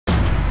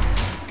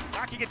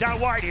Knocking it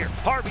down wide here.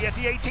 Harvey at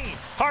the 18.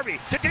 Harvey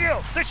to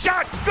deal. The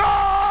shot.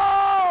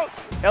 Goal!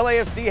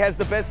 LAFC has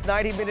the best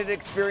 90-minute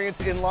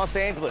experience in Los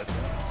Angeles.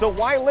 So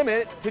why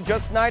limit it to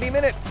just 90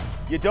 minutes?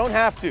 You don't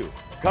have to.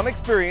 Come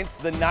experience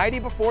the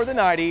 90 before the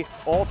 90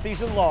 all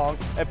season long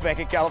at Banc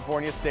of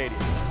California Stadium.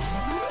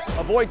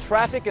 Avoid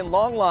traffic and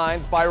long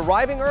lines by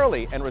arriving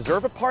early and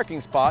reserve a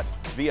parking spot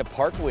via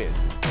ParkWiz.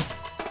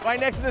 Right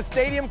next to the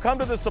stadium, come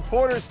to the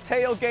supporters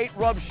tailgate,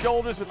 rub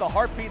shoulders with the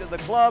heartbeat of the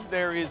club.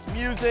 There is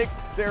music,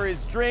 there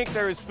is drink,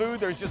 there is food,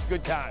 there's just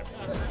good times.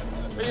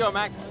 Where you go,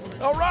 Max?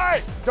 All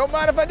right, don't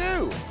mind if I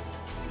do.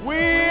 We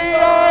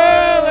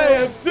are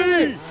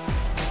LAFC!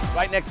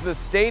 Right next to the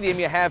stadium,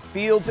 you have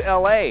Fields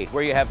LA,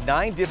 where you have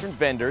 9 different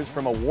vendors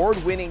from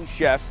award-winning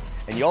chefs,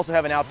 and you also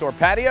have an outdoor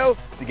patio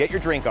to get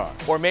your drink on.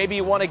 Or maybe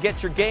you want to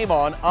get your game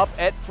on up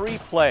at Free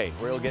Play,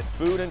 where you'll get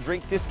food and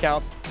drink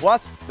discounts,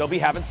 plus they'll be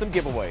having some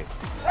giveaways.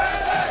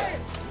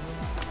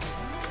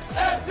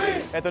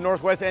 At the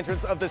northwest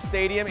entrance of the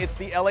stadium, it's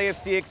the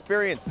LAFC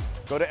Experience.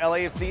 Go to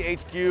LAFC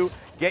HQ,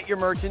 get your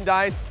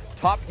merchandise,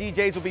 top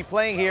DJs will be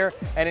playing here,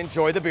 and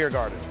enjoy the beer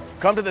garden.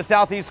 Come to the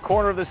southeast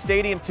corner of the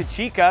stadium to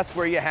Chica,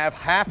 where you have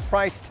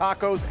half-price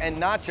tacos and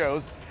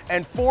nachos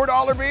and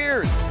 $4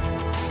 beers.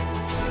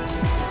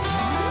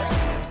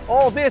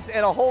 All this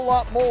and a whole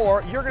lot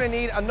more, you're going to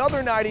need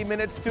another 90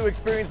 minutes to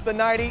experience the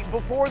 90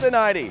 before the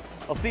 90.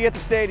 I'll see you at the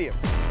stadium.